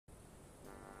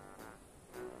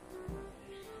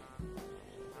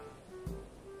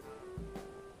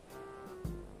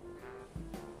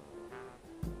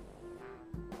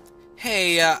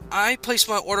Hey, I placed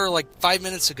my order like 5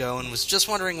 minutes ago and was just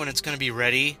wondering when it's gonna be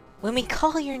ready. When we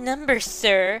call your number,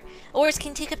 sir, orders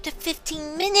can take up to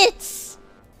 15 minutes!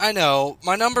 I know,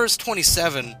 my number is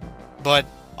 27, but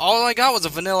all I got was a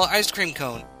vanilla ice cream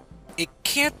cone. It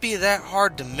can't be that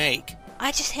hard to make.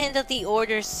 I just hand out the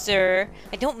orders, sir.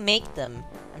 I don't make them.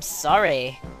 I'm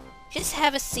sorry. Just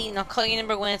have a seat and I'll call your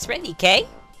number when it's ready, okay?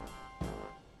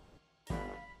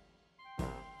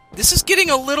 This is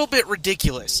getting a little bit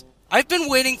ridiculous. I've been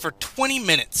waiting for 20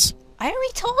 minutes. I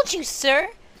already told you, sir.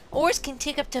 Orders can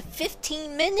take up to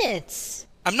 15 minutes.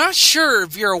 I'm not sure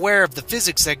if you're aware of the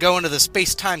physics that go into the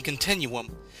space-time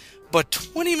continuum, but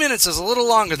 20 minutes is a little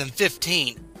longer than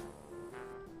 15.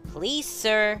 Please,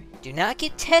 sir, do not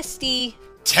get testy.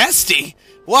 Testy?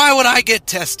 Why would I get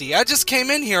testy? I just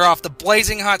came in here off the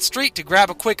blazing hot street to grab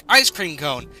a quick ice cream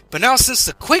cone. But now since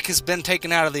the quick has been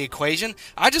taken out of the equation,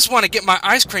 I just want to get my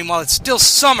ice cream while it's still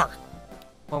summer.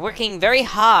 We're working very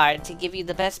hard to give you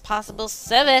the best possible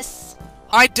service.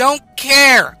 I don't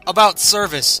care about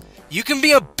service. You can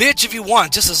be a bitch if you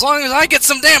want, just as long as I get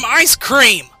some damn ice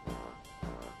cream!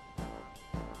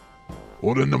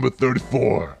 Order number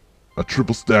 34. A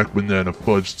triple stack banana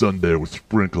fudge sundae with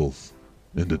sprinkles.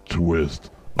 And a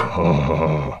twist.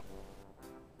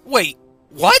 Wait,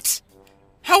 what?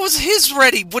 How was his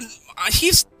ready when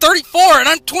he's 34 and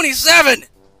I'm 27?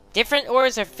 Different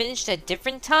orders are finished at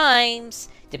different times,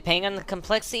 depending on the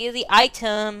complexity of the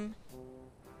item.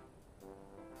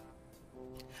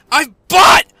 I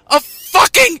bought a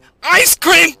fucking ice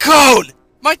cream cone!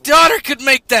 My daughter could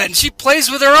make that and she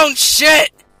plays with her own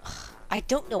shit! I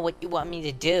don't know what you want me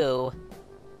to do.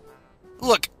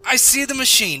 Look, I see the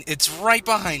machine. It's right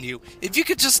behind you. If you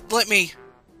could just let me...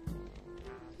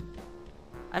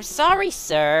 I'm sorry,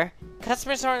 sir.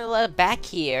 Customers aren't allowed back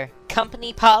here.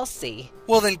 Company policy.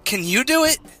 Well then, can you do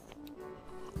it?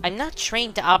 I'm not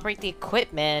trained to operate the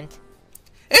equipment.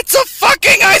 It's a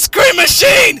fucking ice cream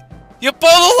machine! You pull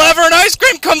the lever and ice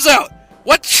cream comes out!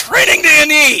 What training do you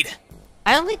need?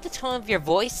 I don't like the tone of your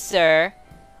voice, sir.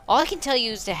 All I can tell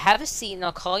you is to have a seat and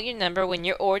I'll call your number when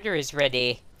your order is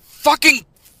ready. Fucking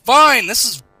fine! This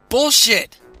is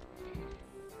bullshit!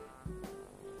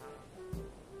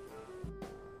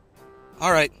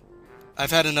 Alright,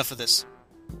 I've had enough of this.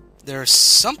 There's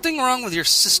something wrong with your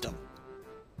system.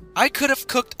 I could have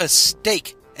cooked a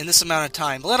steak in this amount of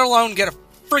time, let alone get a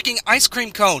freaking ice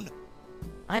cream cone.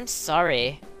 I'm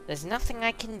sorry. There's nothing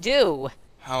I can do.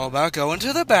 How about going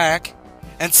to the back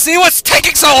and see what's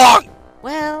taking so long?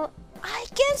 Well, I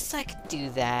guess I could do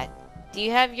that. Do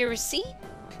you have your receipt?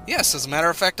 Yes, as a matter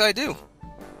of fact, I do.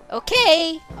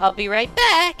 Okay, I'll be right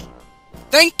back.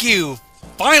 Thank you!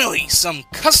 Finally, some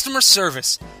customer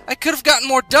service. I could have gotten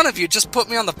more done if you just put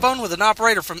me on the phone with an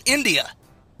operator from India.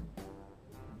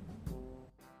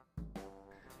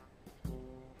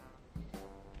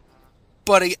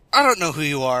 Buddy, I don't know who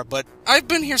you are, but I've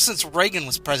been here since Reagan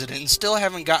was president and still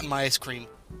haven't gotten my ice cream.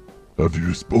 Have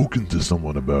you spoken to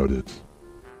someone about it?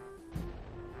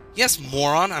 Yes,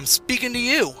 moron, I'm speaking to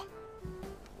you.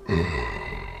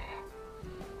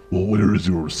 Well, where is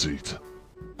your receipt?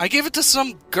 I gave it to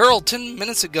some girl 10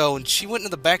 minutes ago and she went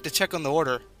in the back to check on the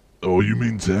order. Oh, you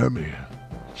mean Tammy?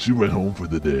 She went home for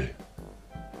the day.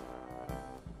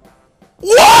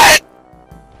 What?!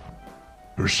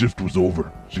 Her shift was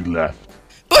over. She left.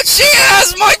 But she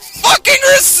has my fucking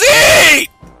receipt!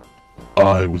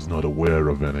 I was not aware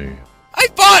of any. I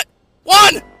bought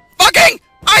one fucking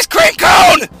ice cream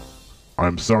cone!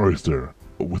 I'm sorry, sir,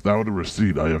 but without a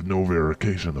receipt, I have no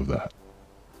verification of that.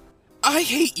 I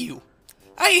hate you.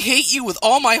 I hate you with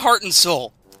all my heart and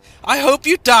soul. I hope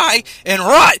you die and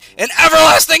rot in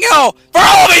everlasting hell for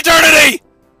all of eternity!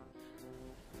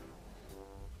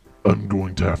 I'm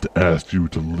going to have to ask you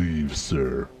to leave,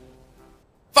 sir.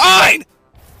 Fine!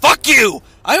 Fuck you!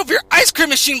 I hope your ice cream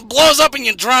machine blows up and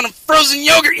you drown in frozen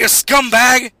yogurt, you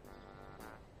scumbag!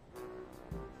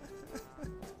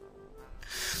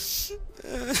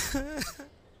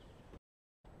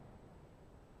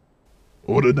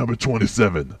 Order number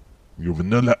 27. Your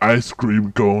vanilla ice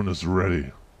cream cone is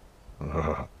ready.